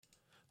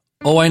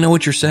Oh, I know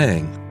what you're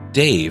saying.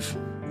 Dave,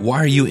 why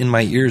are you in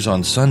my ears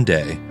on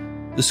Sunday?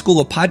 The School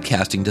of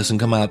Podcasting doesn't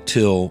come out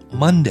till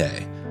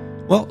Monday.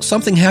 Well,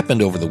 something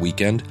happened over the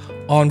weekend.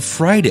 On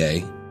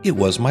Friday, it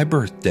was my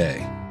birthday.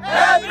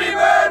 Happy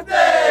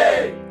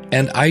birthday!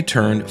 And I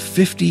turned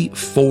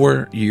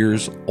 54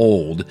 years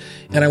old,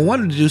 and I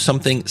wanted to do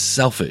something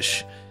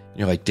selfish.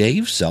 You're like,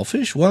 Dave,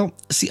 selfish? Well,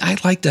 see, I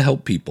like to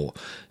help people.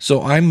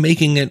 So I'm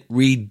making it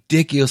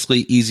ridiculously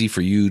easy for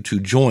you to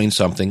join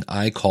something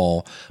I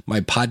call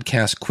my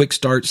podcast quick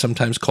start,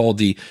 sometimes called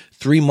the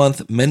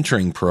 3-month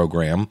mentoring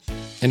program.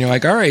 And you're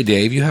like, all right,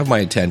 Dave, you have my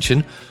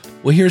attention.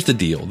 Well, here's the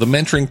deal. The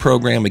mentoring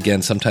program,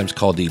 again, sometimes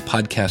called the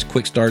podcast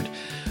quick start.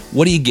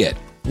 What do you get?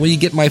 Well, you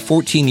get my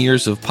 14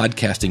 years of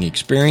podcasting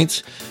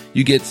experience.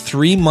 You get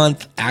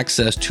 3-month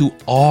access to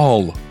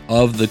all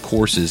of the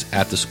courses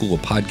at the School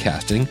of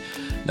Podcasting.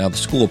 Now, the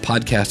School of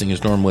Podcasting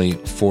is normally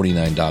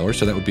 $49,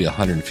 so that would be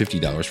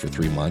 $150 for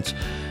 3 months.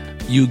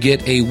 You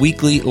get a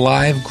weekly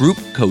live group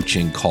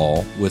coaching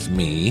call with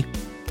me.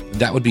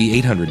 That would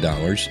be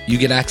 $800. You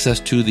get access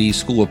to the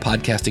School of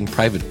Podcasting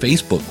private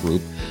Facebook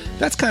group.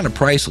 That's kind of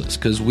priceless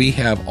because we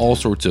have all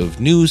sorts of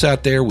news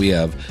out there. We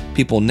have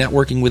people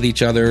networking with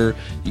each other.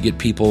 You get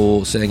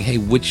people saying, hey,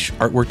 which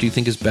artwork do you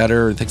think is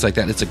better? And things like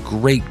that. It's a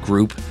great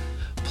group.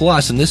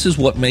 Plus, and this is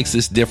what makes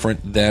this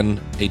different than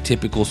a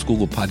typical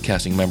School of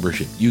Podcasting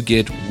membership, you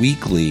get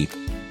weekly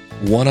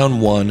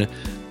one-on-one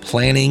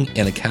planning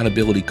and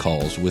accountability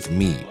calls with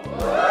me.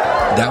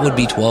 That would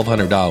be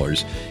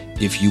 $1,200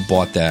 if you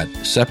bought that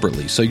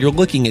separately. So you're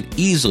looking at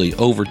easily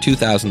over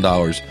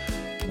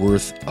 $2,000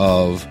 worth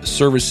of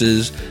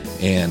services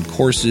and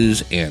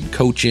courses and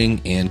coaching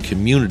and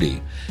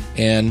community.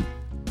 And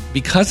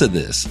because of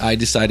this, I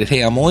decided,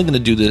 hey, I'm only going to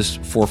do this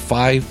for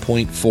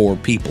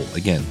 5.4 people.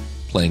 Again,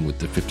 playing with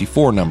the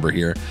 54 number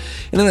here.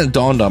 And then it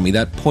dawned on me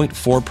that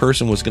 0.4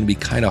 person was going to be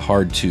kind of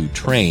hard to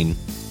train.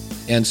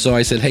 And so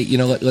I said, hey,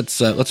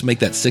 let's make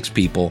that 6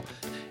 people.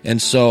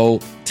 And so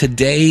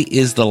today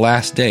is the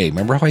last day.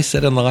 Remember how I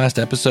said in the last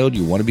episode,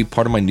 you want to be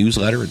part of my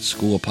newsletter at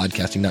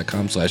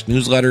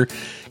schoolofpodcasting.com/newsletter?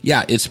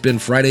 Yeah, it's been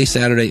Friday,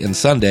 Saturday, and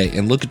Sunday.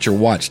 And look at your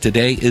watch.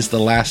 Today is the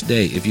last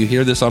day. If you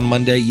hear this on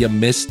Monday, you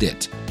missed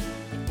it.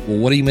 Well,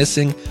 what are you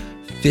missing?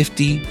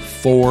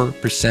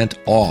 54%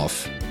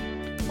 off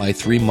my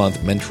 3-month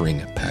mentoring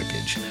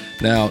package.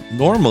 Now,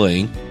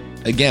 normally,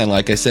 again,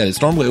 like I said,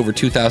 it's normally over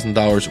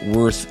 $2,000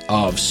 worth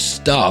of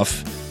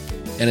stuff,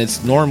 and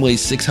it's normally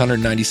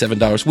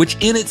 $697, which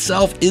in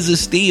itself is a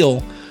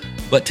steal.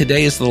 But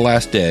today is the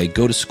last day.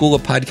 Go to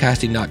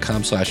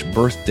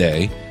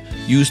schoolofpodcasting.com/birthday.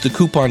 Use the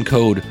coupon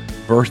code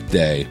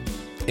BIRTHDAY,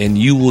 and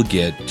you will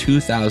get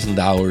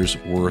 $2,000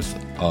 worth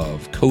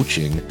of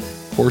coaching,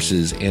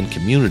 courses, and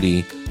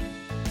community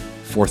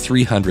for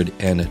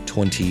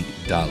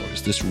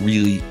 $320. This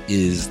really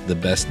is the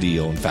best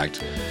deal. In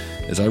fact,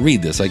 as I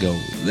read this, I go,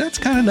 that's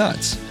kind of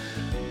nuts.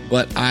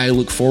 But I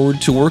look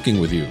forward to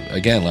working with you.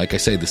 Again, like I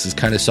say, this is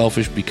kind of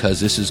selfish because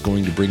this is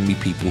going to bring me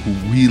people who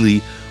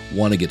really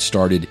want to get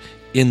started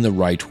in the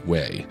right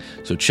way.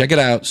 So check it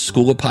out,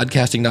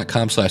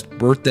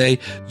 schoolofpodcasting.com/birthday.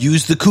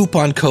 Use the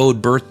coupon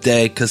code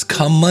BIRTHDAY because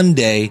come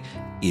Monday,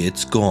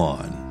 it's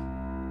gone.